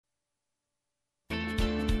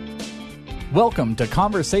Welcome to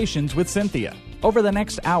Conversations with Cynthia. Over the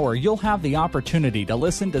next hour, you'll have the opportunity to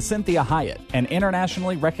listen to Cynthia Hyatt, an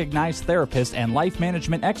internationally recognized therapist and life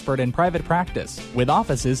management expert in private practice, with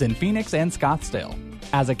offices in Phoenix and Scottsdale.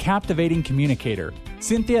 As a captivating communicator,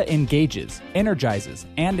 Cynthia engages, energizes,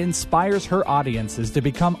 and inspires her audiences to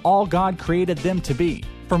become all God created them to be.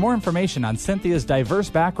 For more information on Cynthia's diverse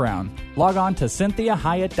background, log on to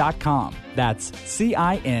CynthiaHyatt.com. That's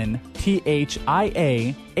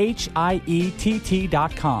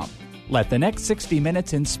CynthiaHiett.com. Let the next 60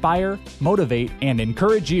 minutes inspire, motivate, and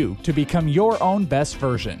encourage you to become your own best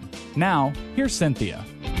version. Now, here's Cynthia.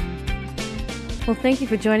 Well, thank you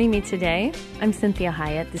for joining me today. I'm Cynthia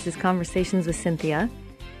Hyatt. This is Conversations with Cynthia.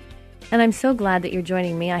 And I'm so glad that you're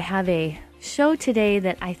joining me. I have a show today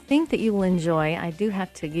that I think that you will enjoy. I do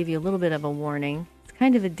have to give you a little bit of a warning. It's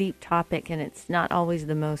kind of a deep topic, and it's not always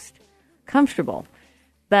the most comfortable.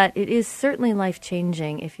 But it is certainly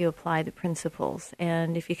life-changing if you apply the principles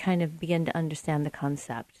and if you kind of begin to understand the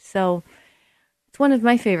concept. So it's one of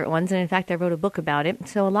my favorite ones, and in fact, I wrote a book about it.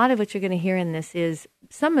 So a lot of what you're going to hear in this is,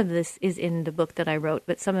 some of this is in the book that I wrote,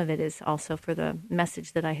 but some of it is also for the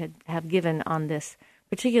message that I have given on this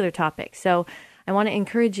particular topic. So I want to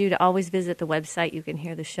encourage you to always visit the website. You can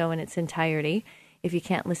hear the show in its entirety. If you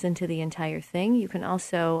can't listen to the entire thing, you can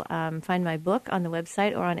also find my book on the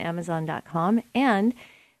website or on Amazon.com. And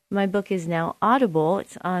my book is now Audible.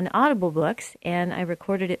 It's on Audible Books, and I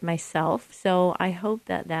recorded it myself. So I hope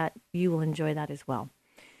that you will enjoy that as well.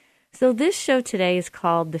 So this show today is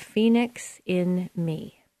called The Phoenix in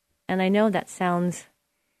Me. And I know that sounds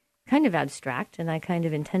kind of abstract, and I kind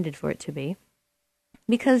of intended for it to be,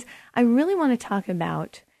 because I really want to talk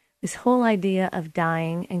about this whole idea of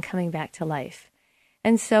dying and coming back to life.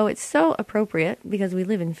 And so it's so appropriate, because we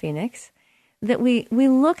live in Phoenix, that we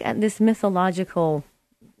look at this mythological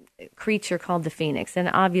creature called the phoenix. And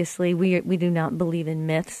obviously we do not believe in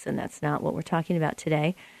myths, and that's not what we're talking about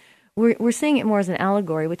today. We're seeing it more as an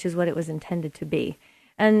allegory, which is what it was intended to be.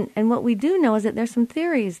 And what we do know is that there's some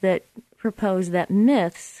theories that propose that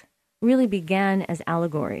myths really began as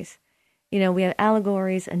allegories. You know, we have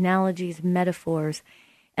allegories, analogies, metaphors,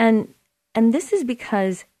 and this is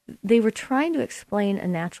because they were trying to explain a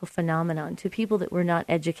natural phenomenon to people that were not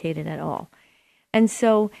educated at all. And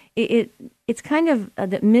so it's kind of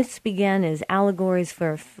that myths began as allegories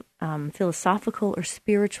for philosophical or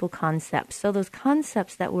spiritual concepts. So those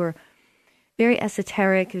concepts that were very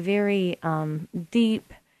esoteric, very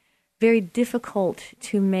deep, very difficult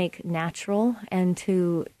to make natural, and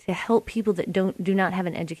to help people that do not have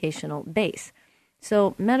an educational base.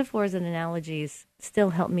 So metaphors and analogies still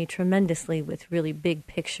help me tremendously with really big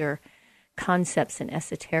picture concepts and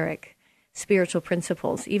esoteric spiritual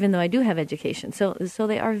principles, even though I do have education. So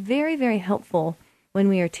they are very, very helpful when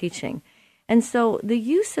we are teaching. And so the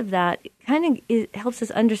use of that kind of helps us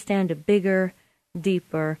understand a bigger,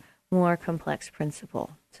 deeper, more complex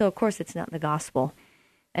principle. So of course it's not the gospel,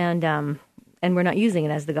 and we're not using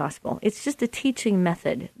it as the gospel. It's just a teaching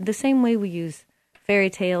method, the same way we use fairy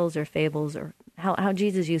tales or fables, or how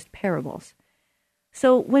Jesus used parables.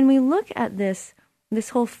 So when we look at this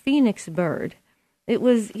whole phoenix bird, it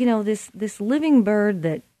was, this living bird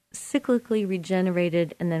that cyclically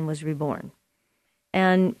regenerated and then was reborn.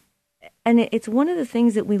 And it's one of the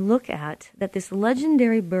things that we look at, that this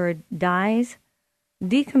legendary bird dies,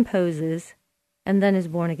 decomposes, and then is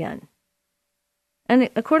born again. And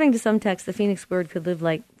according to some texts, the phoenix bird could live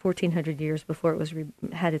like 1,400 years before it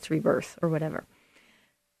had its rebirth or whatever.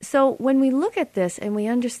 So when we look at this and we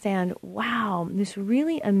understand, wow, this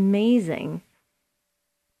really amazing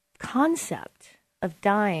concept of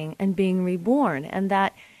dying and being reborn, and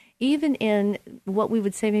that even in what we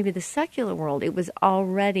would say maybe the secular world, it was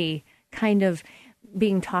already kind of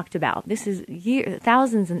being talked about. This is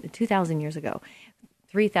thousands and 2,000 years ago,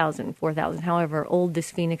 3,000, 4,000, however old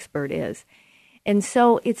this phoenix bird is. And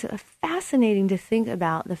so it's fascinating to think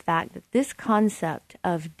about the fact that this concept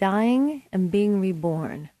of dying and being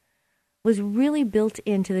reborn was really built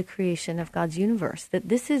into the creation of God's universe, that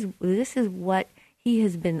this is what He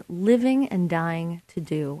has been living and dying to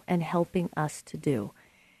do and helping us to do.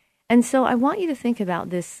 And so I want you to think about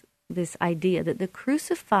this idea that the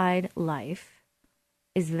crucified life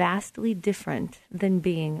is vastly different than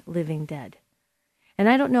being living dead. And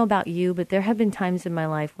I don't know about you, but there have been times in my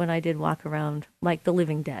life when I did walk around like the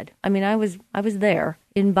living dead. I mean, I was there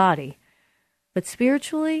in body, but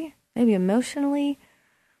spiritually, maybe emotionally,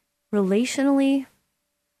 relationally,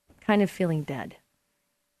 kind of feeling dead.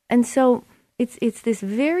 And so it's this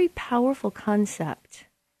very powerful concept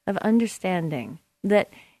of understanding that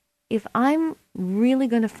if I'm really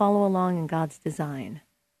going to follow along in God's design,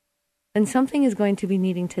 then something is going to be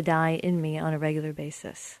needing to die in me on a regular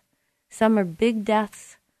basis. Some are big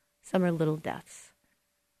deaths, some are little deaths.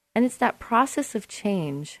 And it's that process of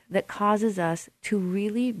change that causes us to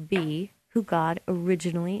really be who God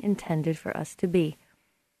originally intended for us to be.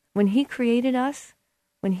 When he created us,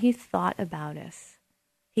 when he thought about us,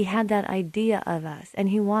 he had that idea of us, and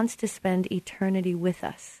he wants to spend eternity with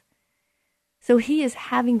us. So he is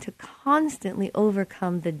having to constantly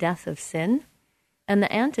overcome the death of sin, and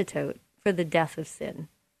the antidote for the death of sin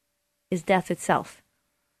is death itself.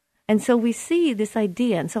 And so we see this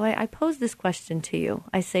idea, and so I pose this question to you.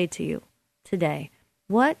 I say to you today,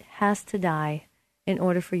 what has to die in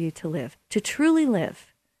order for you to live? To truly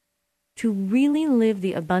live, to really live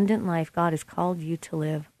the abundant life God has called you to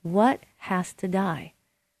live, what has to die?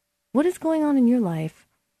 What is going on in your life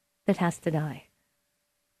that has to die?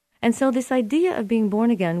 And so this idea of being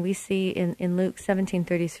born again, we see in Luke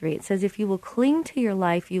 17:33. It says, if you will cling to your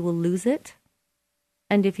life, you will lose it.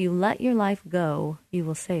 And if you let your life go, you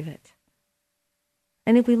will save it.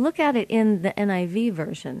 And if we look at it in the NIV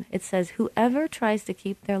version, it says, whoever tries to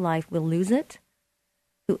keep their life will lose it.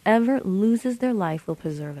 Whoever loses their life will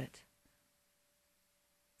preserve it.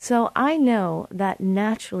 So I know that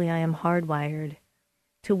naturally I am hardwired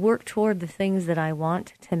to work toward the things that I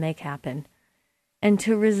want to make happen, and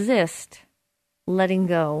to resist letting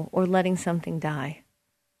go or letting something die.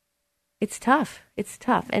 It's tough. It's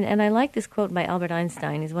tough. And I like this quote by Albert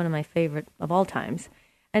Einstein. He's one of my favorite of all times.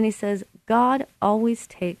 And he says, God always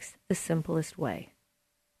takes the simplest way.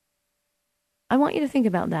 I want you to think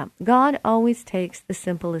about that. God always takes the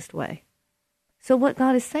simplest way. So what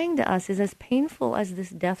God is saying to us is, as painful as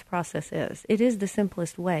this death process is, it is the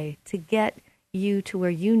simplest way to get you to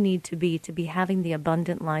where you need to be having the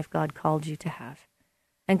abundant life God called you to have,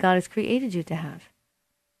 and God has created you to have.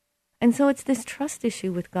 And so it's this trust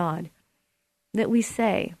issue with God that we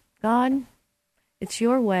say, God, it's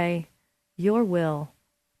your way, your will,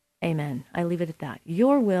 amen. I leave it at that.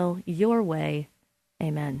 Your will, your way,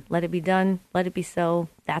 amen. Let it be done, let it be so,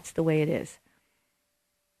 that's the way it is.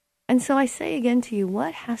 And so I say again to you,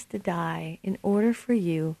 what has to die in order for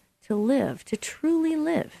you to live, to truly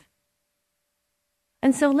live?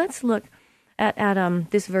 And so let's look at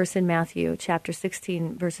this verse in Matthew chapter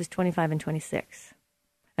 16, verses 25 and 26.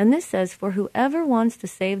 And this says, for whoever wants to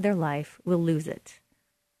save their life will lose it,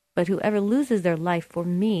 but whoever loses their life for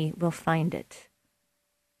me will find it.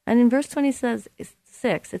 And in verse 26,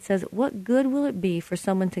 it says, what good will it be for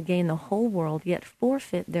someone to gain the whole world yet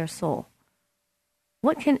forfeit their soul?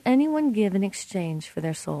 What can anyone give in exchange for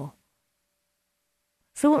their soul?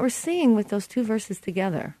 So what we're seeing with those two verses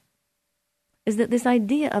together is that this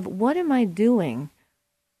idea of what am I doing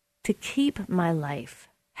to keep my life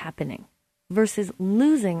happening versus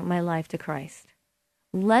losing my life to Christ,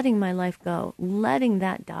 letting my life go, letting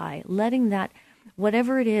that die, letting that,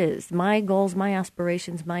 whatever it is, my goals, my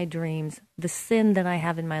aspirations, my dreams, the sin that I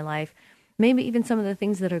have in my life, maybe even some of the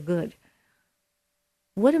things that are good.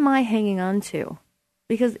 What am I hanging on to?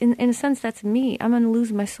 Because in a sense, that's me. I'm going to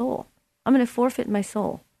lose my soul. I'm going to forfeit my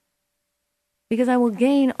soul. Because I will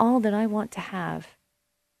gain all that I want to have,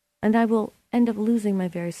 and I will end up losing my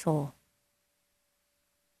very soul.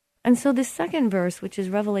 And so this second verse, which is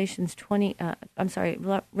Revelation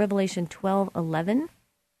 12:11,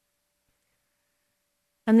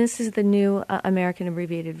 and this is the New American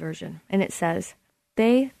Abbreviated Version, and it says,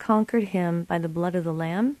 they conquered him by the blood of the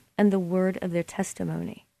Lamb and the word of their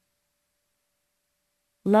testimony.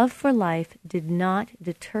 Love for life did not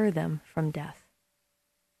deter them from death.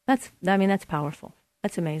 That's powerful.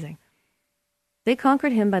 That's amazing. They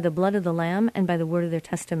conquered him by the blood of the Lamb and by the word of their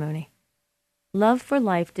testimony. Love for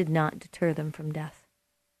life did not deter them from death.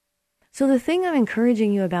 So the thing I'm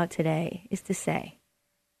encouraging you about today is to say,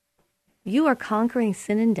 you are conquering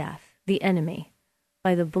sin and death, the enemy,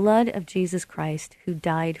 by the blood of Jesus Christ who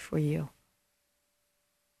died for you.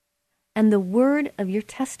 And the word of your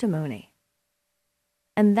testimony.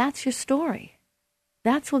 And that's your story.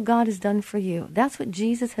 That's what God has done for you. That's what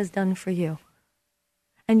Jesus has done for you.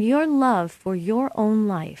 And your love for your own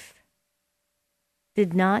life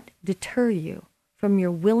did not deter you from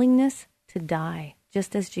your willingness to die,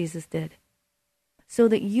 just as Jesus did, so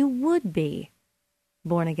that you would be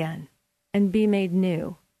born again and be made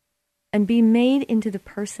new and be made into the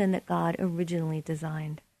person that God originally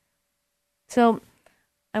designed. So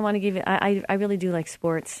I want to give you, I really do like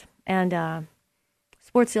sports. And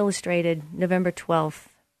Sports Illustrated, November 12th,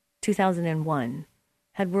 2001,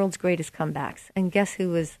 had World's Greatest Comebacks. And guess who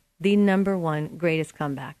was the number one greatest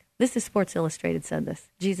comeback? This is Sports Illustrated said this.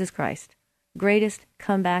 Jesus Christ, greatest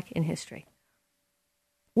comeback in history.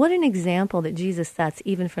 What an example that Jesus sets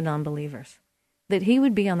even for non-believers. that he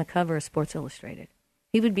would be on the cover of Sports Illustrated.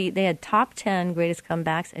 They had top 10 greatest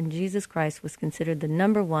comebacks, and Jesus Christ was considered the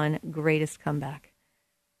number one greatest comeback.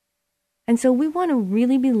 And so we want to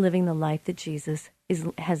really be living the life that Jesus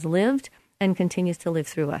has lived and continues to live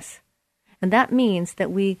through us. And that means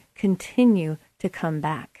that we continue to come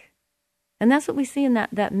back. And that's what we see in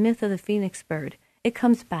that myth of the phoenix bird. It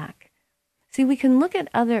comes back. See, we can look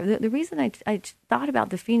at the reason I thought about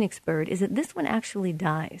the phoenix bird is that this one actually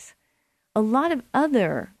dies. A lot of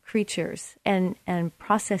other creatures and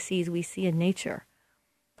processes we see in nature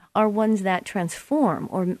are ones that transform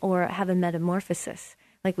or have a metamorphosis.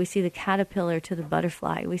 Like we see the caterpillar to the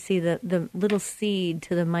butterfly. We see the little seed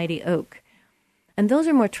to the mighty oak. And those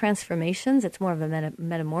are more transformations. It's more of a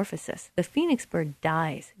metamorphosis. The phoenix bird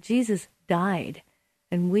dies. Jesus died,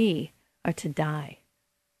 and we are to die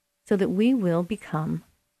so that we will become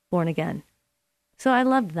born again. So I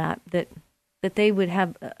loved that they would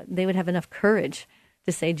have enough courage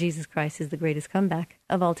to say Jesus Christ is the greatest comeback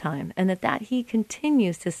of all time, and that he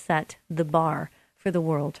continues to set the bar for the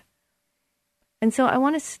world. And so I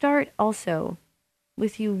want to start also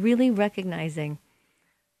with you really recognizing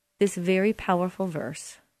this very powerful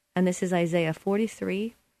verse, and this is Isaiah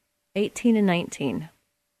 43, 18 and 19.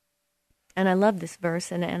 And I love this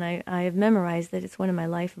verse, and I have memorized that it's one of my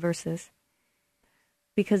life verses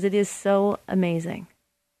because it is so amazing.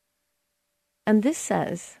 And this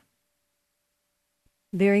says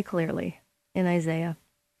very clearly in Isaiah,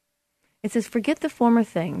 it says, "Forget the former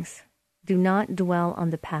things, do not dwell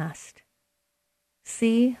on the past.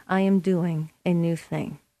 See, I am doing a new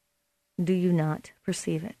thing. Do you not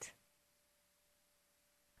perceive it?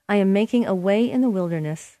 I am making a way in the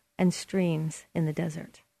wilderness and streams in the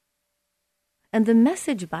desert." And the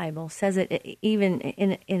Message Bible says it even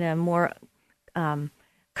in a more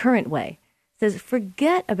current way. It says,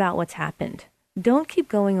 forget about what's happened. Don't keep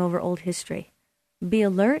going over old history. Be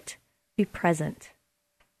alert, be present.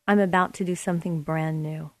 I'm about to do something brand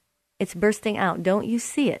new. It's bursting out. Don't you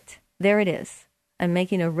see it? There it is. I'm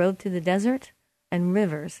making a road through the desert and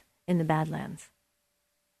rivers in the Badlands.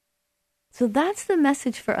 So that's the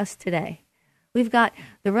message for us today. We've got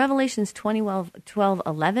the Revelations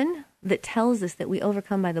 12:11 that tells us that we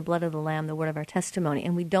overcome by the blood of the Lamb, the word of our testimony,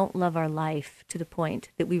 and we don't love our life to the point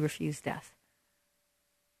that we refuse death.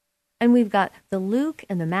 And we've got the Luke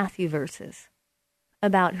and the Matthew verses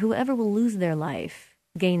about whoever will lose their life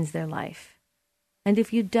gains their life. And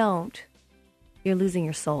if you don't, you're losing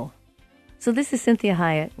your soul. So this is Cinthia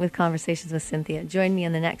Hiett with Conversations with Cinthia. Join me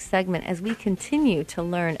in the next segment as we continue to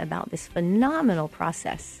learn about this phenomenal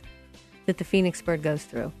process that the phoenix bird goes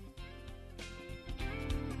through.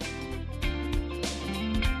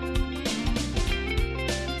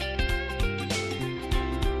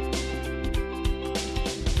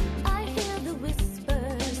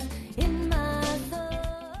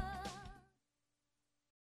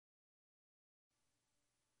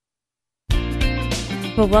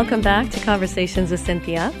 Well, welcome back to Conversations with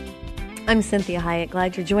Cinthia. I'm Cinthia Hiett.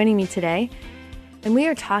 Glad you're joining me today. And we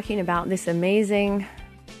are talking about this amazing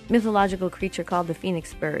mythological creature called the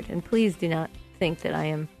phoenix bird. And please do not think that I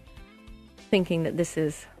am thinking that this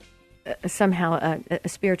is somehow a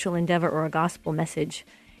spiritual endeavor or a gospel message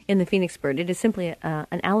in the phoenix bird. It is simply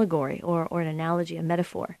an allegory or an analogy, a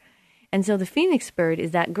metaphor. And so the phoenix bird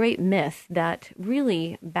is that great myth that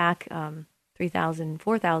really back 3,000,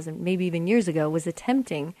 4,000, maybe even years ago, was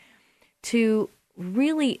attempting to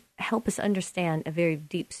really help us understand a very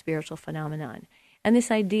deep spiritual phenomenon. And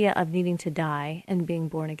this idea of needing to die and being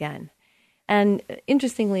born again. And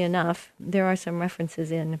interestingly enough, there are some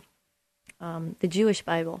references in the Jewish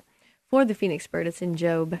Bible for the phoenix bird. It's in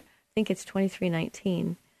Job, I think it's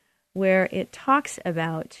 23:19, where it talks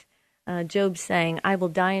about Job saying, "I will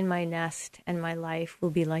die in my nest and my life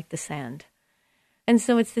will be like the sand." And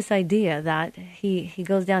so it's this idea that he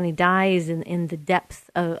goes down, he dies in the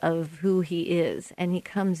depth of who he is, and he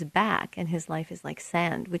comes back, and his life is like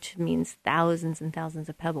sand, which means thousands and thousands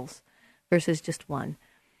of pebbles versus just one.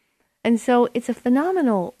 And so it's a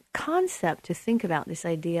phenomenal concept to think about this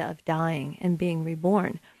idea of dying and being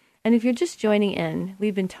reborn. And if you're just joining in,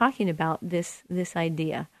 we've been talking about this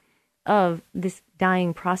idea of this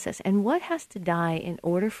dying process and what has to die in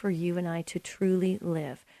order for you and I to truly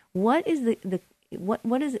live. What is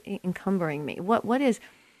what is encumbering me? What is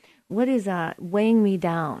weighing me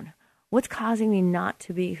down? What's causing me not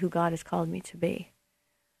to be who God has called me to be?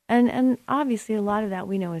 And obviously a lot of that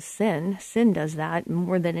we know is sin. Sin does that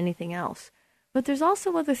more than anything else. But there's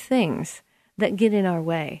also other things that get in our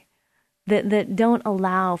way, that don't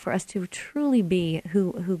allow for us to truly be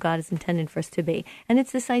who God has intended for us to be. And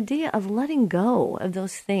it's this idea of letting go of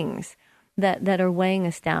those things that are weighing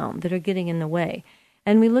us down, that are getting in the way.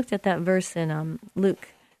 And we looked at that verse in Luke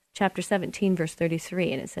chapter 17, verse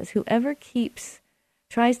 33, and it says, whoever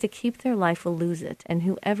tries to keep their life will lose it, and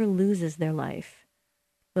whoever loses their life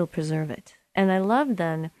will preserve it. And I love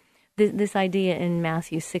then this idea in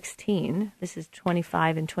Matthew 16, this is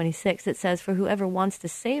 25 and 26, it says, for whoever wants to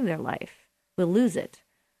save their life will lose it,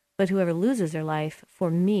 but whoever loses their life for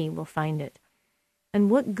me will find it. And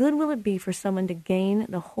what good will it be for someone to gain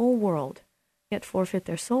the whole world, yet forfeit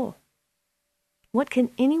their soul? What can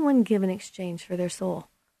anyone give in exchange for their soul?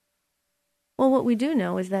 Well, what we do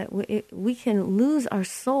know is that we can lose our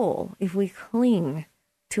soul if we cling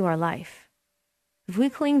to our life. If we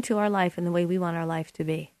cling to our life in the way we want our life to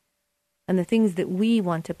be, and the things that we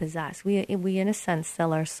want to possess, we in a sense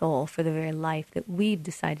sell our soul for the very life that we've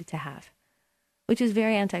decided to have, which is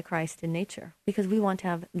very anti-Christ in nature, because we want to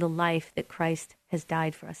have the life that Christ has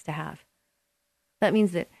died for us to have. That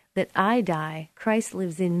means that I die, Christ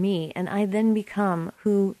lives in me, and I then become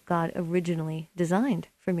who God originally designed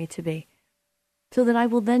for me to be, so that I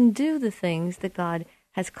will then do the things that God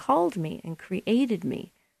has called me and created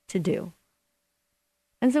me to do.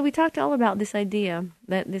 And so we talked all about this idea,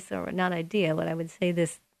 this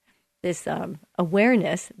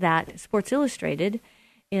awareness that Sports Illustrated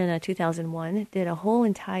in 2001 did a whole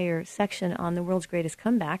entire section on the world's greatest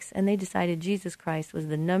comebacks, and they decided Jesus Christ was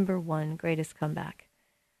the number one greatest comeback.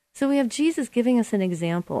 So we have Jesus giving us an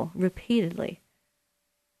example repeatedly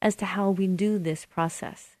as to how we do this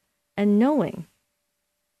process, and knowing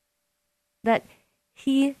that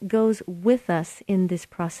he goes with us in this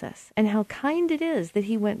process, and how kind it is that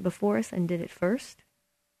he went before us and did it first.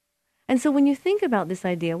 And so when you think about this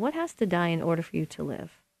idea, what has to die in order for you to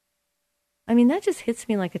live? I mean, that just hits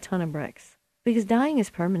me like a ton of bricks, because dying is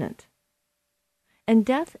permanent. And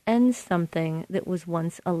death ends something that was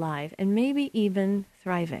once alive, and maybe even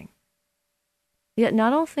thriving. Yet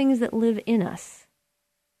not all things that live in us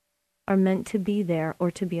are meant to be there or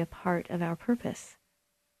to be a part of our purpose.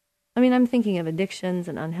 I mean, I'm thinking of addictions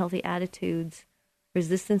and unhealthy attitudes,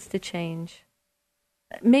 resistance to change.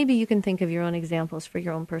 Maybe you can think of your own examples for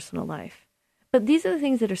your own personal life. But these are the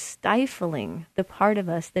things that are stifling the part of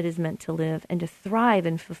us that is meant to live and to thrive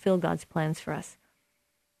and fulfill God's plans for us.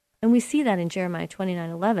 And we see that in Jeremiah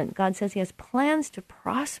 29:11. God says he has plans to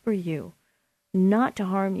prosper you, not to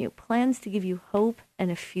harm you, plans to give you hope and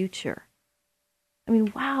a future. I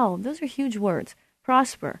mean, wow, those are huge words.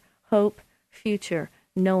 Prosper, hope, future,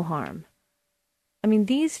 no harm. I mean,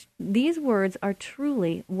 these words are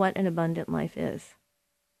truly what an abundant life is.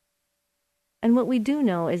 And what we do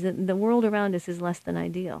know is that the world around us is less than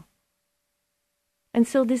ideal. And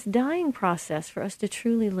so this dying process for us to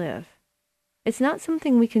truly live, it's not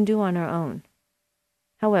something we can do on our own.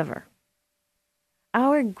 However,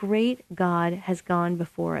 our great God has gone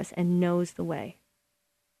before us and knows the way.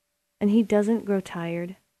 And he doesn't grow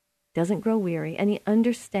tired, doesn't grow weary, and he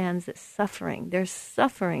understands that there's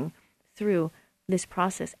suffering through this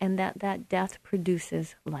process, and that death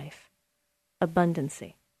produces life,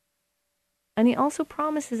 abundancy. And he also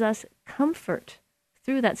promises us comfort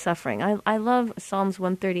through that suffering. I love Psalms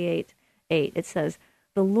 138:8. It says,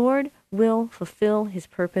 the Lord will fulfill his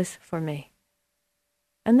purpose for me.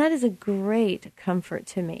 And that is a great comfort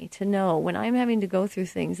to me, to know when I'm having to go through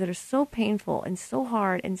things that are so painful and so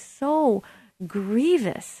hard and so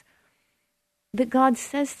grievous, that God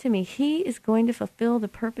says to me, he is going to fulfill the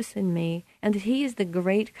purpose in me, and that he is the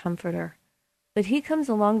great comforter. That he comes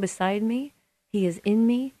along beside me, he is in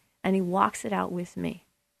me, and he walks it out with me.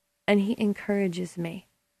 And he encourages me.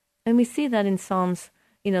 And we see that in Psalms,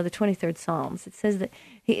 the 23rd Psalms. It says that,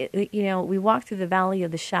 we walk through the valley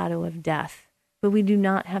of the shadow of death, but we do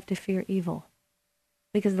not have to fear evil,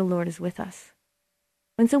 because the Lord is with us.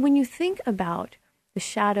 And so when you think about the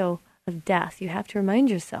shadow of death, you have to remind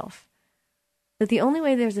yourself that the only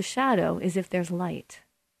way there's a shadow is if there's light.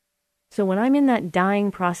 So when I'm in that dying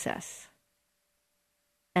process,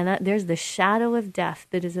 and there's the shadow of death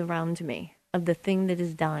that is around me, of the thing that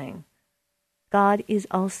is dying, God is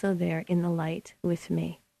also there in the light with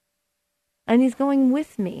me. And he's going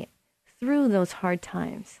with me through those hard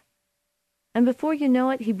times. And before you know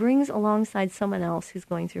it, he brings alongside someone else who's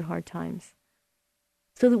going through hard times,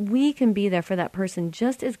 so that we can be there for that person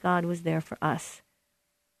just as God was there for us.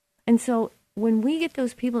 And so when we get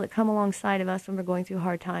those people that come alongside of us when we're going through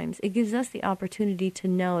hard times, it gives us the opportunity to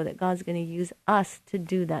know that God's going to use us to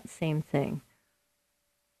do that same thing.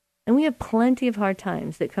 And we have plenty of hard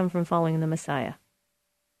times that come from following the Messiah,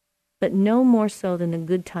 but no more so than the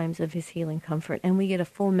good times of his healing comfort. And we get a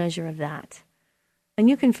full measure of that. And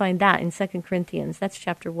you can find that in 2 Corinthians. That's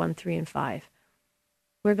chapter 1, 3, and 5.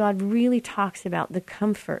 where God really talks about the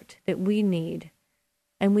comfort that we need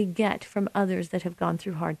and we get from others that have gone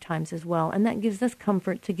through hard times as well. And that gives us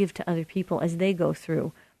comfort to give to other people as they go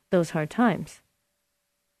through those hard times.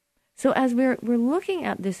 So as we're looking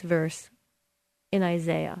at this verse in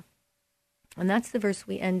Isaiah, and that's the verse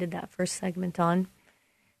we ended that first segment on,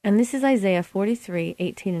 and this is Isaiah 43,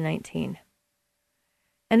 18 and 19.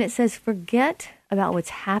 And it says, forget about what's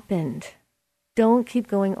happened. Don't keep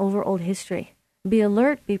going over old history. Be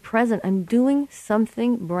alert, be present. I'm doing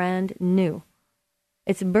something brand new.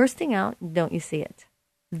 It's bursting out. Don't you see it?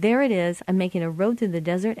 There it is. I'm making a road through the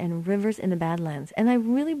desert and rivers in the Badlands. And I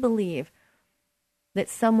really believe that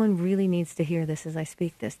someone really needs to hear this as I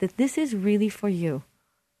speak this, that this is really for you.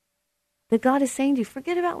 That God is saying to you,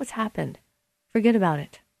 forget about what's happened. Forget about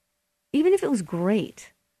it. Even if it was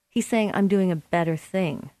great, he's saying, I'm doing a better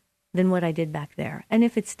thing than what I did back there. And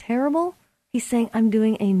if it's terrible, he's saying, I'm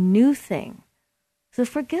doing a new thing. So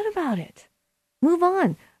forget about it. Move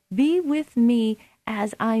on. Be with me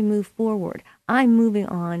as I move forward. I'm moving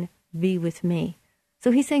on. Be with me.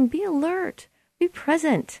 So he's saying, be alert. Be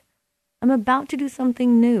present. I'm about to do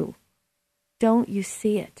something new. Don't you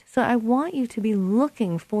see it? So I want you to be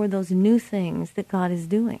looking for those new things that God is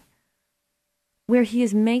doing. Where he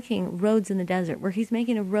is making roads in the desert, where he's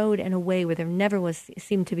making a road and a way where there never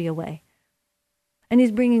seemed to be a way. And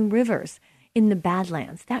he's bringing rivers in the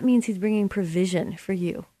Badlands. That means he's bringing provision for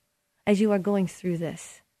you as you are going through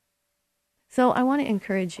this. So I want to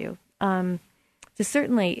encourage you to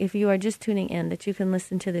certainly, if you are just tuning in, that you can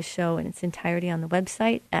listen to this show in its entirety on the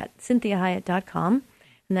website at CynthiaHiett.com.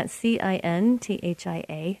 And that's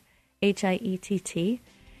CynthiaHiett.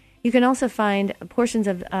 You can also find portions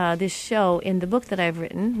of this show in the book that I've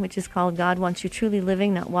written, which is called God Wants You Truly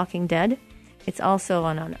Living, Not Walking Dead. It's also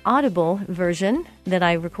on an Audible version that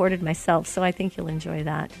I recorded myself, so I think you'll enjoy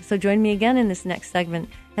that. So join me again in this next segment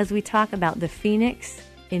as we talk about the Phoenix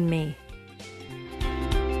in me.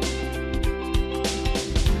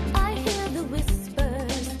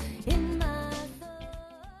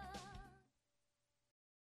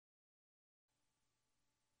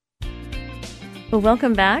 Well,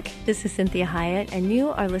 welcome back. This is Cynthia Hiett, and you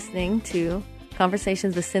are listening to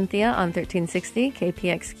Conversations with Cynthia on 1360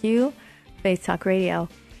 KPXQ Faith Talk Radio.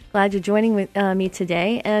 Glad you're joining with me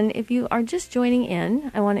today. And if you are just joining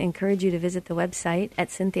in, I want to encourage you to visit the website at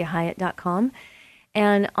CynthiaHiett.com.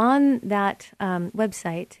 And on that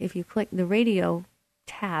website, if you click the radio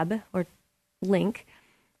tab or link,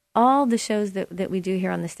 all the shows that we do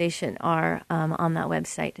here on the station are on that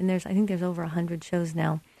website. And I think there's over 100 shows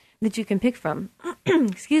now that you can pick from.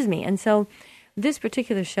 Excuse me. And so this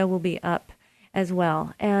particular show will be up as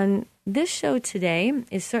well. And this show today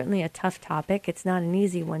is certainly a tough topic. It's not an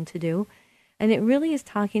easy one to do. And it really is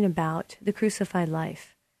talking about the crucified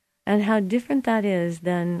life and how different that is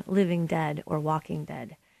than living dead or walking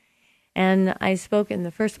dead. And I spoke in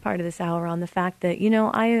the first part of this hour on the fact that,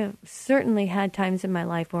 I have certainly had times in my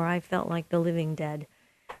life where I felt like the living dead,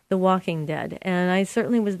 the walking dead. And I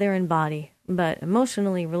certainly was there in body, but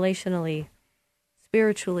emotionally, relationally,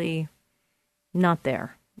 spiritually, not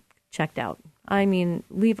there, checked out. I mean,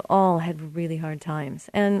 we've all had really hard times.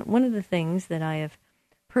 And one of the things that I have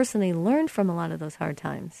personally learned from a lot of those hard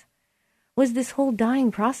times was this whole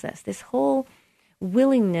dying process, this whole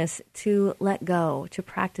willingness to let go, to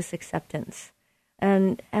practice acceptance,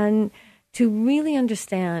 and to really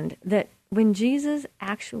understand that when Jesus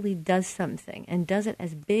actually does something and does it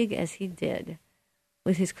as big as he did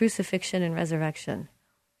with his crucifixion and resurrection,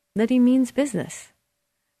 that he means business,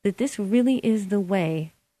 that this really is the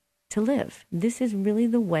way to live. This is really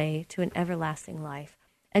the way to an everlasting life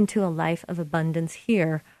and to a life of abundance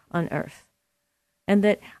here on earth. And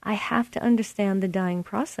that I have to understand the dying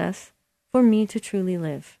process for me to truly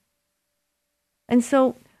live. And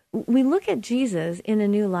so we look at Jesus in a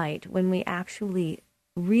new light when we actually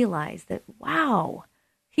realize that, wow,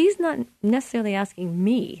 he's not necessarily asking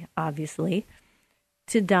me, obviously,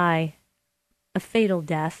 to die a fatal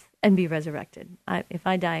death and be resurrected. If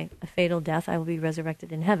I die a fatal death, I will be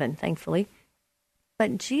resurrected in heaven, thankfully.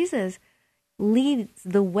 But Jesus leads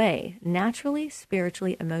the way naturally,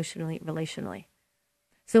 spiritually, emotionally, relationally.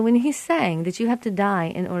 So when he's saying that you have to die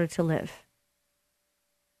in order to live,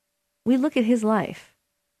 we look at his life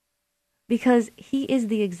because he is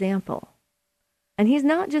the example. And he's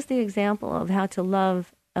not just the example of how to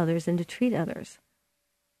love others and to treat others,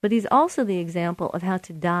 but he's also the example of how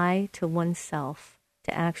to die to oneself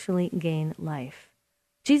to actually gain life.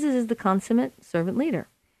 Jesus is the consummate servant leader.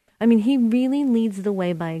 I mean, he really leads the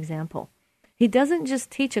way by example. He doesn't just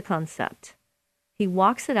teach a concept. He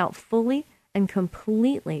walks it out fully and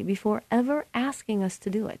completely before ever asking us to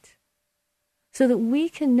do it. so that we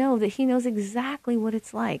can know that he knows exactly what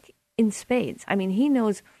it's like in spades. I mean, he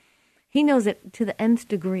knows it to the nth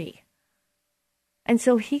degree. And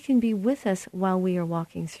so he can be with us while we are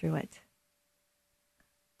walking through it.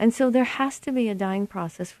 And so there has to be a dying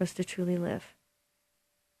process for us to truly live.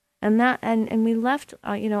 And that, and we left,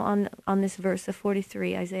 on this verse of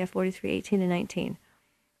 43, Isaiah 43, 18 and 19,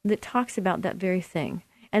 that talks about that very thing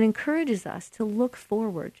and encourages us to look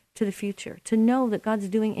forward to the future, to know that God's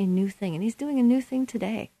doing a new thing, and he's doing a new thing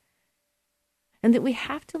today. And that we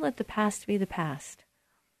have to let the past be the past.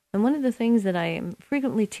 And one of the things that I am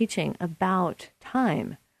frequently teaching about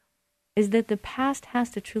time is that the past has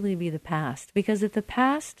to truly be the past. Because if the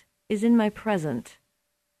past is in my present,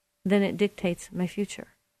 then it dictates my future.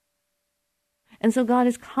 And so God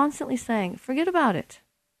is constantly saying, forget about it.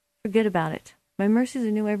 Forget about it. My mercies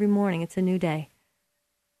are new every morning. It's a new day.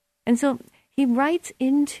 And so he writes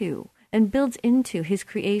into and builds into his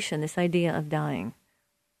creation this idea of dying.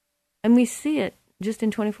 And we see it just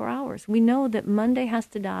in 24 hours. We know that Monday has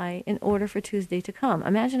to die in order for Tuesday to come.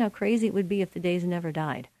 Imagine how crazy it would be if the days never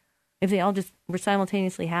died, if they all just were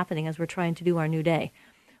simultaneously happening as we're trying to do our new day.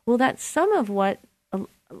 Well, that's some of what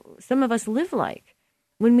some of us live like.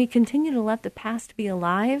 When we continue to let the past be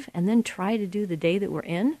alive and then try to do the day that we're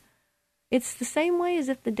in, it's the same way as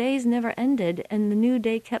if the days never ended and the new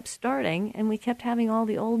day kept starting and we kept having all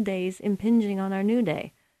the old days impinging on our new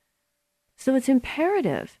day. So it's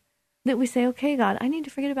imperative that we say, okay, God, I need to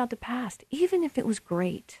forget about the past, even if it was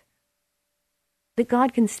great. That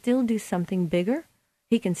God can still do something bigger.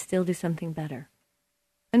 He can still do something better.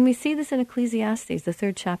 And we see this in Ecclesiastes, the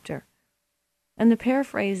 3rd chapter. And the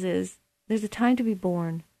paraphrase is, there's a time to be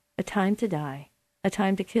born, a time to die, a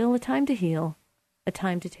time to kill, a time to heal, a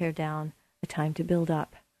time to tear down, a time to build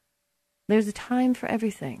up. There's a time for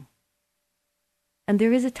everything. And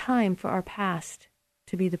there is a time for our past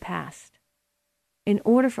to be the past, in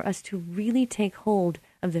order for us to really take hold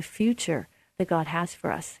of the future that God has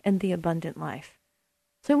for us and the abundant life.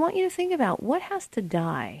 So I want you to think about what has to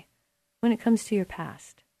die when it comes to your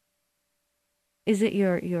past. Is it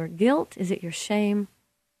your guilt? Is it your shame?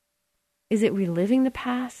 Is it reliving the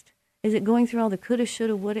past? Is it going through all the coulda,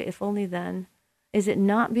 shoulda, woulda, if only then? Is it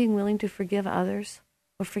not being willing to forgive others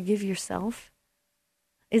or forgive yourself?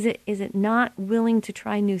 Is it not willing to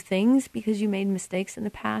try new things because you made mistakes in the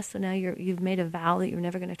past, so now you've made a vow that you're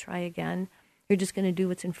never going to try again? You're just going to do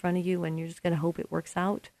what's in front of you and you're just going to hope it works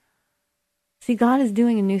out? See, God is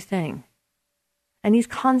doing a new thing. And he's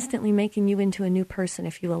constantly making you into a new person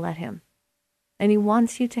if you will let him. And he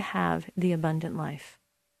wants you to have the abundant life.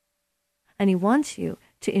 And he wants you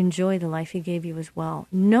to enjoy the life he gave you as well,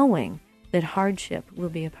 knowing that hardship will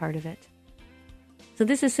be a part of it. So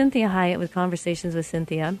this is Cinthia Hiett with Conversations with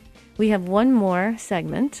Cinthia. We have one more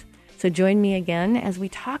segment, so join me again as we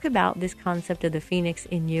talk about this concept of the phoenix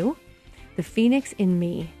in you, the phoenix in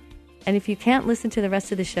me. And if you can't listen to the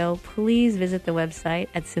rest of the show, please visit the website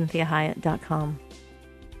at CinthiaHiett.com.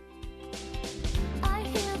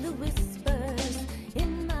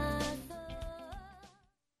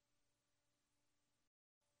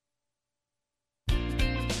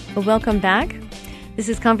 Well, welcome back. This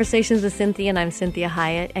is Conversations with Cinthia, and I'm Cinthia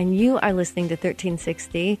Hiett, and you are listening to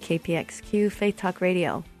 1360 KPXQ Faith Talk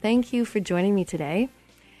Radio. Thank you for joining me today.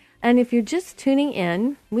 And if you're just tuning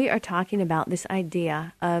in, we are talking about this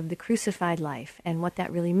idea of the crucified life and what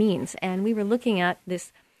that really means. And we were looking at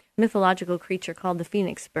this mythological creature called the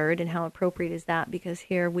phoenix bird, and how appropriate is that, because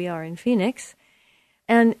here we are in Phoenix.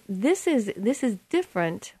 And this is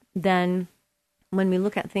different than when we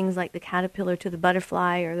look at things like the caterpillar to the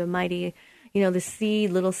butterfly, or the mighty, the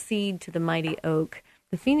little seed to the mighty oak.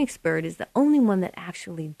 The phoenix bird is the only one that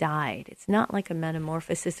actually died. It's not like a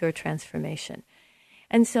metamorphosis or a transformation.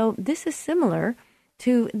 And so this is similar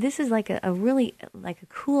to, this is like a really like a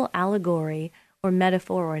cool allegory or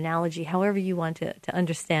metaphor or analogy, however you want to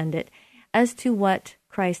understand it, as to what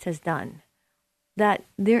Christ has done. That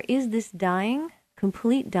there is this dying,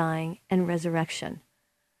 complete dying, and resurrection.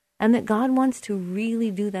 And that God wants to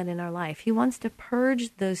really do that in our life. He wants to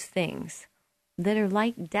purge those things that are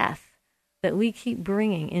like death that we keep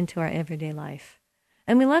bringing into our everyday life.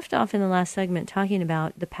 And we left off in the last segment talking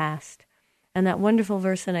about the past and that wonderful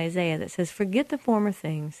verse in Isaiah that says, "Forget the former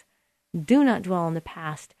things. Do not dwell on the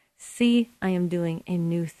past. See, I am doing a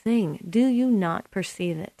new thing. Do you not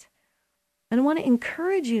perceive it?" And I want to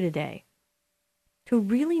encourage you today to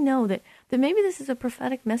really know that maybe this is a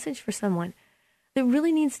prophetic message for someone that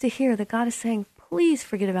really needs to hear that God is saying, please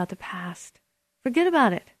forget about the past. Forget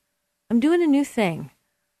about it. I'm doing a new thing.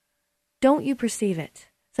 Don't you perceive it?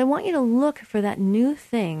 So I want you to look for that new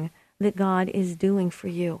thing that God is doing for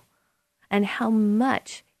you and how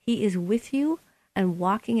much He is with you and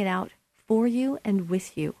walking it out for you and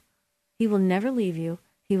with you. He will never leave you.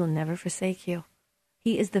 He will never forsake you.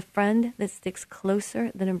 He is the friend that sticks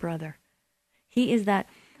closer than a brother. He is that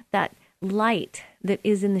light that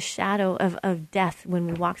is in the shadow of death when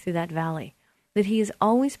we walk through that valley. That he is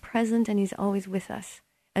always present and he's always with us.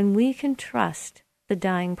 And we can trust the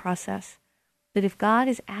dying process. That if God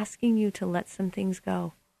is asking you to let some things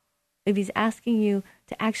go, if he's asking you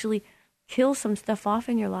to actually kill some stuff off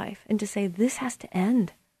in your life and to say, this has to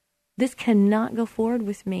end. This cannot go forward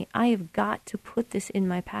with me. I have got to put this in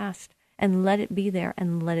my past and let it be there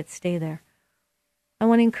and let it stay there. I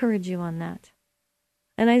want to encourage you on that.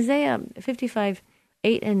 And Isaiah 55,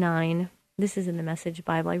 8 and 9, this is in the Message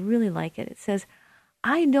Bible. I really like it. It says,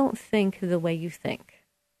 I don't think the way you think.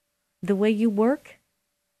 The way you work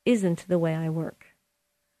isn't the way I work.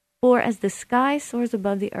 For as the sky soars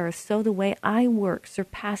above the earth, so the way I work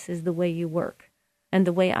surpasses the way you work. And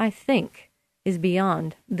the way I think is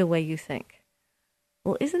beyond the way you think.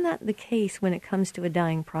 Well, isn't that the case when it comes to a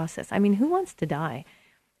dying process? I mean, who wants to die?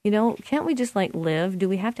 You know, can't we just live? Do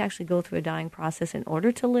we have to actually go through a dying process in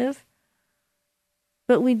order to live?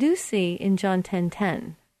 But we do see in John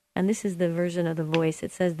 10:10, and this is the version of the Voice,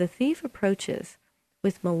 it says, the thief approaches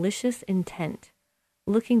with malicious intent,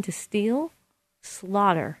 looking to steal,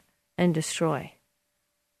 slaughter, and destroy.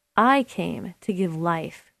 I came to give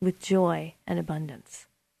life with joy and abundance.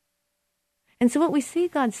 And so what we see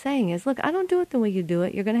God saying is, look, I don't do it the way you do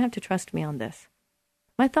it. You're going to have to trust me on this.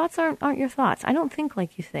 My thoughts aren't your thoughts. I don't think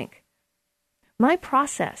like you think. My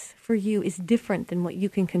process for you is different than what you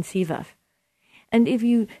can conceive of. And if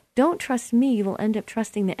you don't trust me, you will end up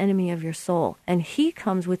trusting the enemy of your soul. And he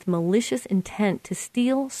comes with malicious intent to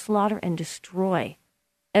steal, slaughter, and destroy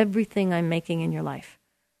everything I'm making in your life.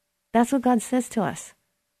 That's what God says to us.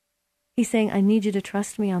 He's saying, I need you to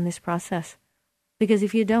trust me on this process. Because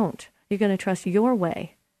if you don't, you're going to trust your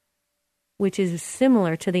way, which is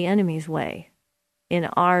similar to the enemy's way in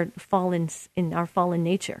our fallen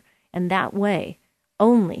nature. And that way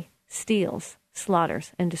only steals,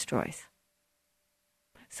 slaughters, and destroys.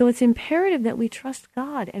 So it's imperative that we trust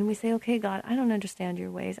God and we say, okay, God, I don't understand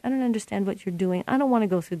your ways. I don't understand what you're doing. I don't want to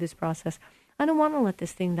go through this process. I don't want to let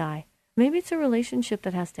this thing die. Maybe it's a relationship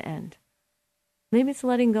that has to end. Maybe it's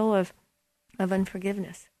letting go of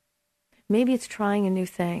unforgiveness. Maybe it's trying a new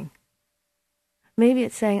thing. Maybe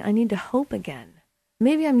it's saying, I need to hope again.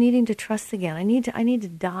 Maybe I'm needing to trust again. I need to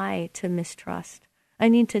die to mistrust. I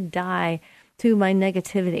need to die to my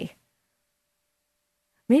negativity.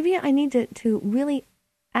 Maybe I need to really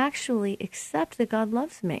actually accept that God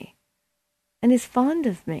loves me and is fond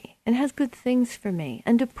of me and has good things for me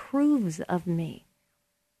and approves of me.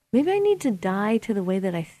 Maybe I need to die to the way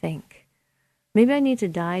that I think. Maybe I need to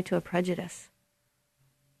die to a prejudice,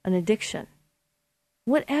 an addiction,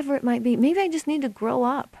 whatever it might be. Maybe I just need to grow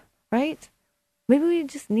up, right? Maybe we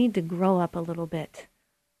just need to grow up a little bit.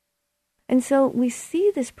 And so we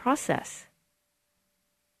see this process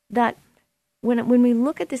that when we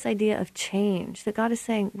look at this idea of change, that God is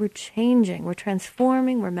saying we're changing, we're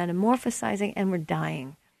transforming, we're metamorphosizing, and we're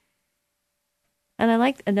dying. And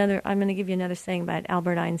I'm going to give you another saying about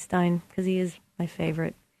Albert Einstein, because he is my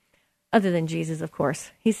favorite, other than Jesus, of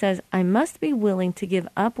course. He says, I must be willing to give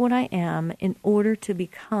up what I am in order to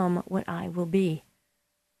become what I will be.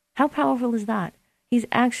 How powerful is that? He's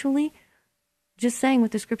actually just saying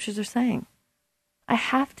what the scriptures are saying. I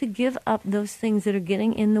have to give up those things that are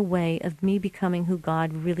getting in the way of me becoming who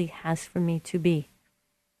God really has for me to be.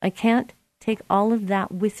 I can't take all of that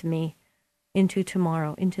with me into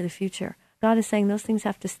tomorrow, into the future. God is saying those things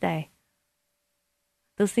have to stay.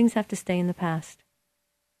 Those things have to stay in the past.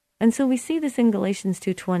 And so we see this in Galatians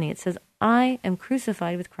 2:20. It says, I am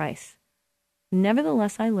crucified with Christ.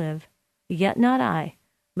 Nevertheless I live, yet not I,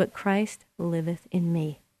 but Christ liveth in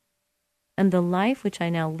me. And the life which I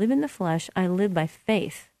now live in the flesh, I live by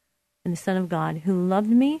faith in the Son of God, who loved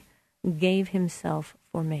me, gave himself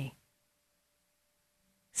for me.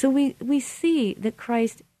 So we see that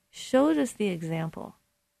Christ showed us the example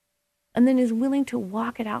and then is willing to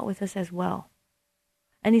walk it out with us as well.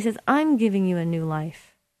 And he says, I'm giving you a new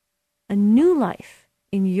life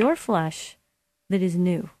in your flesh that is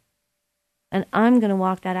new. And I'm going to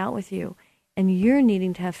walk that out with you. And you're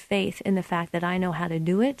needing to have faith in the fact that I know how to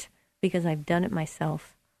do it because I've done it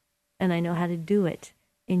myself. And I know how to do it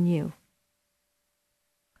in you.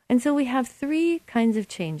 And so we have three kinds of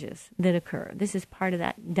changes that occur. This is part of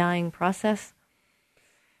that dying process.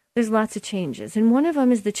 There's lots of changes. And one of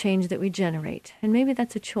them is the change that we generate. And maybe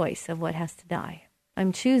that's a choice of what has to die.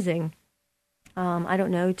 I'm choosing,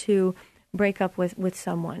 to break up with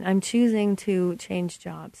someone. I'm choosing to change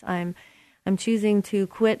jobs. I'm I'm choosing to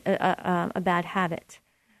quit a bad habit.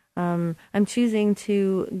 I'm choosing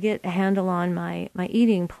to get a handle on my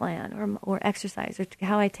eating plan or exercise or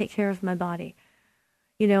how I take care of my body.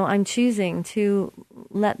 I'm choosing to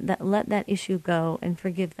let that issue go and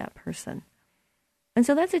forgive that person. And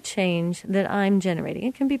so that's a change that I'm generating.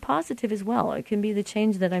 It can be positive as well. It can be the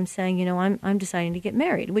change that I'm saying, I'm deciding to get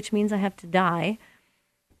married, which means I have to die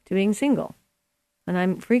to being single. And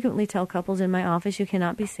I frequently tell couples in my office, you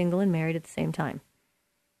cannot be single and married at the same time.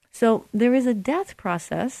 So there is a death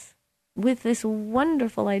process with this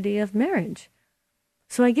wonderful idea of marriage.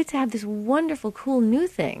 So I get to have this wonderful, cool new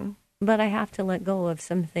thing, but I have to let go of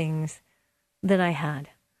some things that I had.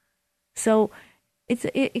 So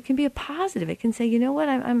it can be a positive. It can say, you know what,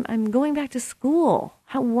 I'm going back to school.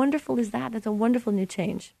 How wonderful is that? That's a wonderful new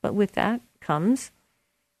change. But with that comes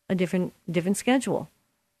a different schedule,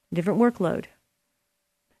 different workload.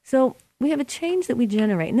 So we have a change that we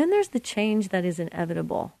generate. And then there's the change that is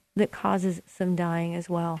inevitable, that causes some dying as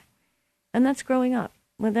well. And that's growing up.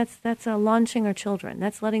 Well, that's launching our children.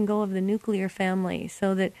 That's letting go of the nuclear family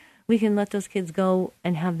so that we can let those kids go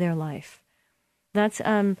and have their life. That's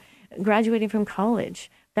graduating from college.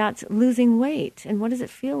 That's losing weight. And what does it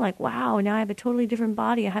feel like? Wow, now I have a totally different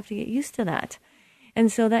body. I have to get used to that. And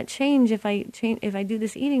so that change, if I do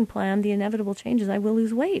this eating plan, the inevitable change is I will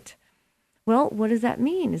lose weight. Well, what does that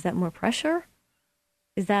mean? Is that more pressure?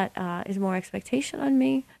 Is more expectation on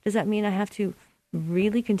me? Does that mean I have to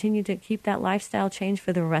really continue to keep that lifestyle change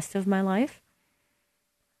for the rest of my life?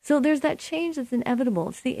 So there's that change that's inevitable.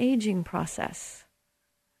 It's the aging process.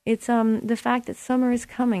 It's the fact that summer is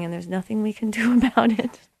coming and there's nothing we can do about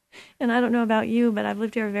it. And I don't know about you, but I've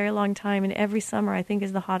lived here a very long time, and every summer I think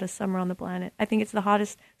is the hottest summer on the planet. I think it's the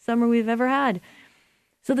hottest summer we've ever had.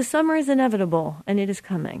 So the summer is inevitable, and it is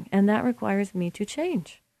coming, and that requires me to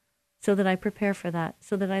change so that I prepare for that,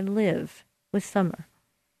 so that I live with summer.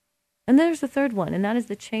 And there's the third one, and that is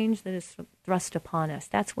the change that is thrust upon us.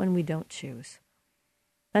 That's when we don't choose.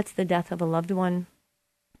 That's the death of a loved one,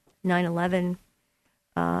 9/11,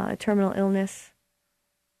 a terminal illness,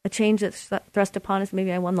 a change that's thrust upon us.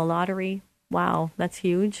 Maybe I won the lottery. Wow, that's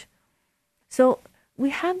huge. So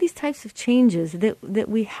we have these types of changes that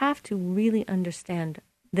we have to really understand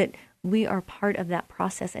that we are part of that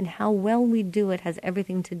process, and how well we do it has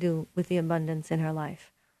everything to do with the abundance in our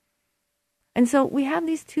life. And so we have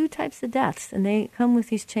these two types of deaths, and they come with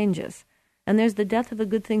these changes. And there's the death of a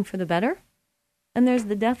good thing for the better, and there's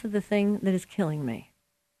the death of the thing that is killing me.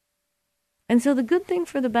 And so the good thing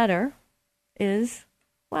for the better is,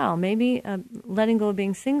 wow, maybe letting go of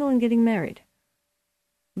being single and getting married.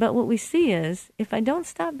 But what we see is, if I don't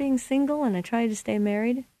stop being single and I try to stay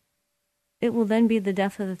married, it will then be the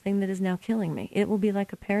death of the thing that is now killing me. It will be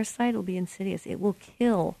like a parasite. It will be insidious. It will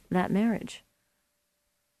kill that marriage.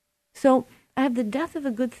 So I have the death of a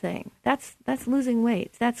good thing. That's losing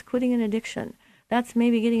weight. That's quitting an addiction. That's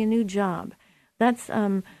maybe getting a new job. That's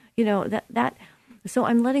that. So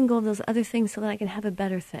I'm letting go of those other things so that I can have a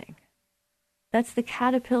better thing. That's the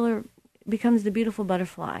caterpillar becomes the beautiful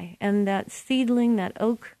butterfly, and that seedling, that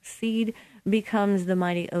oak seed, becomes the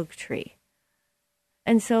mighty oak tree.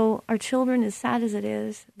 And so our children, as sad as it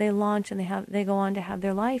is, they launch and they go on to have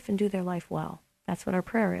their life and do their life well. That's what our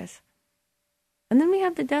prayer is. And then we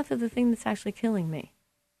have the death of the thing that's actually killing me.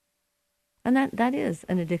 And that is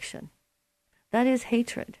an addiction. That is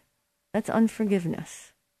hatred. That's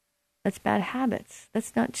unforgiveness. That's bad habits.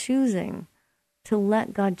 That's not choosing to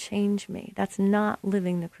let God change me. That's not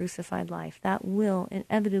living the crucified life. That will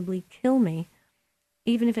inevitably kill me,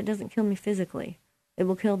 even if it doesn't kill me physically. It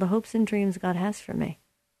will kill the hopes and dreams God has for me.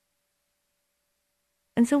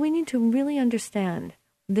 And so we need to really understand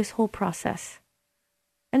this whole process.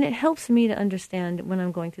 And it helps me to understand when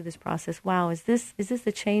I'm going through this process, wow, is this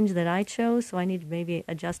the change that I chose? So I need to maybe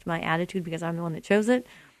adjust my attitude because I'm the one that chose it?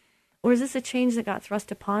 Or is this a change that got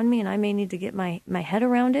thrust upon me and I may need to get my head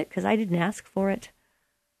around it because I didn't ask for it?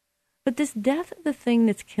 But this death of the thing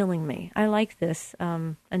that's killing me, I like this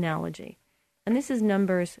analogy. And this is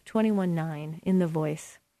Numbers 21:9 in the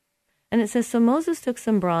Voice. And it says, so Moses took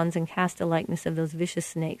some bronze and cast a likeness of those vicious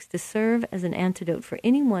snakes to serve as an antidote for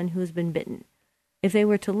anyone who has been bitten. If they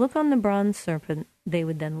were to look on the bronze serpent, they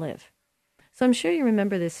would then live. So I'm sure you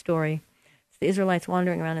remember this story. It's the Israelites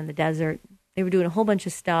wandering around in the desert. They were doing a whole bunch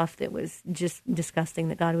of stuff that was just disgusting,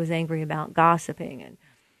 that God was angry about, gossiping and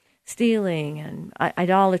stealing and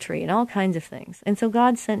idolatry and all kinds of things. And so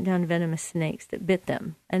God sent down venomous snakes that bit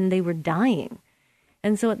them, and they were dying.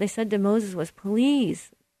 And so what they said to Moses was,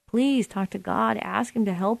 please talk to God, ask him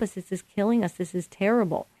to help us. This is killing us. This is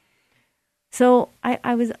terrible. So I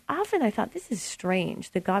thought, this is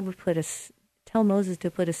strange that God would put a tell Moses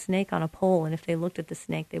to put a snake on a pole, and if they looked at the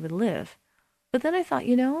snake, they would live. But then I thought,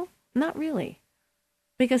 not really.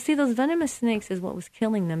 Because, see, those venomous snakes is what was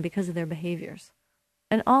killing them because of their behaviors.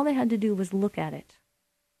 And all they had to do was look at it.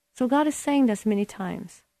 So God is saying to us many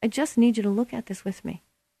times, I just need you to look at this with me.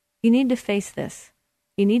 You need to face this.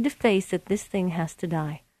 You need to face that this thing has to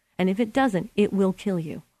die. And if it doesn't, it will kill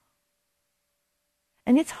you.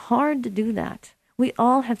 And it's hard to do that. We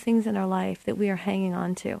all have things in our life that we are hanging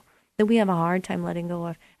on to, that we have a hard time letting go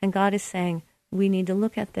of. And God is saying, we need to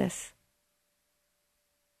look at this.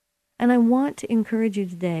 And I want to encourage you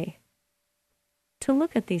today to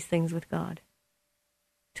look at these things with God,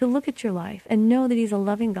 to look at your life and know that He's a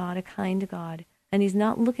loving God, a kind God, and He's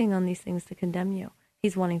not looking on these things to condemn you.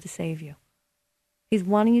 He's wanting to save you. He's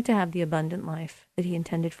wanting you to have the abundant life that He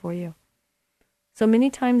intended for you. So many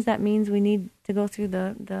times that means we need to go through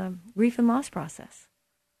the grief and loss process,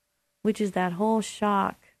 which is that whole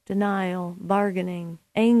shock, denial, bargaining,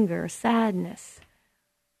 anger, sadness,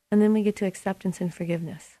 and then we get to acceptance and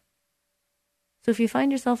forgiveness. So if you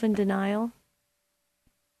find yourself in denial,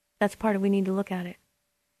 that's part of we need to look at it.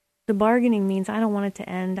 The bargaining means I don't want it to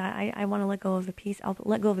end. I want to let go of a piece. I'll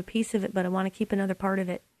let go of a piece of it, but I want to keep another part of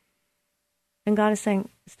it. And God is saying,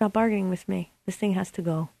 stop bargaining with me. This thing has to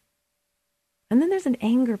go. And then there's an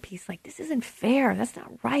anger piece, like, this isn't fair. That's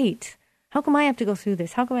not right. How come I have to go through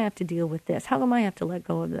this? How come I have to deal with this? How come I have to let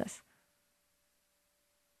go of this?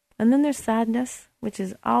 And then there's sadness, which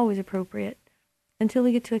is always appropriate, until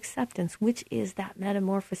we get to acceptance, which is that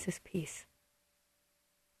metamorphosis piece.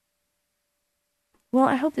 Well,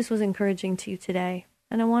 I hope this was encouraging to you today.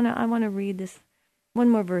 And I want to read this one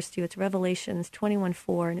more verse to you. It's Revelations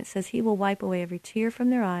 21:4, and it says, He will wipe away every tear from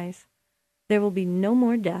their eyes. There will be no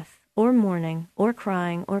more death, or mourning, or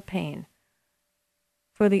crying, or pain.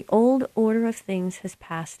 For the old order of things has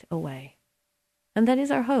passed away. And that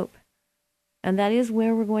is our hope. And that is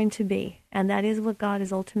where we're going to be. And that is what God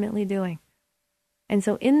is ultimately doing. And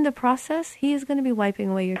so in the process, He is going to be wiping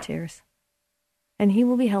away your tears. And He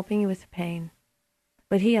will be helping you with the pain.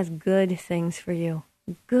 But He has good things for you.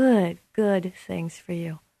 Good things for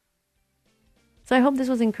you. So I hope this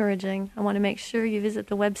was encouraging. I want to make sure you visit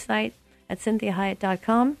the website at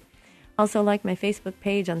CynthiaHiett.com. Also like my Facebook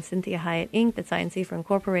page on Cynthia Hiett Inc. That's INC for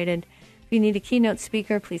Incorporated. If you need a keynote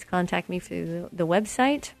speaker, please contact me through the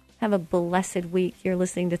website. Have a blessed week. You're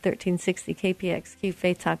listening to 1360 KPXQ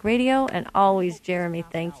Faith Talk Radio. And always, Jeremy,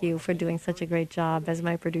 thank you for doing such a great job as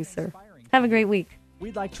my producer. Have a great week.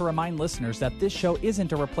 We'd like to remind listeners that this show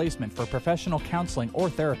isn't a replacement for professional counseling or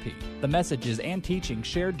therapy. The messages and teachings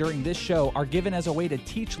shared during this show are given as a way to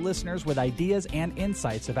teach listeners with ideas and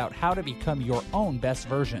insights about how to become your own best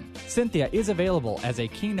version. Cynthia is available as a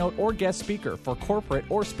keynote or guest speaker for corporate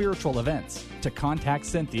or spiritual events. To contact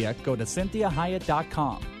Cynthia, go to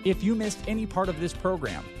CynthiaHiett.com. If you missed any part of this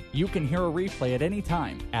program, you can hear a replay at any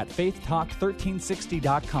time at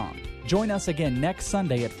FaithTalk1360.com. Join us again next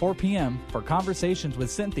Sunday at 4 p.m. for Conversations with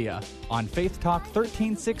Cynthia on Faith Talk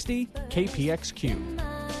 1360 KPXQ.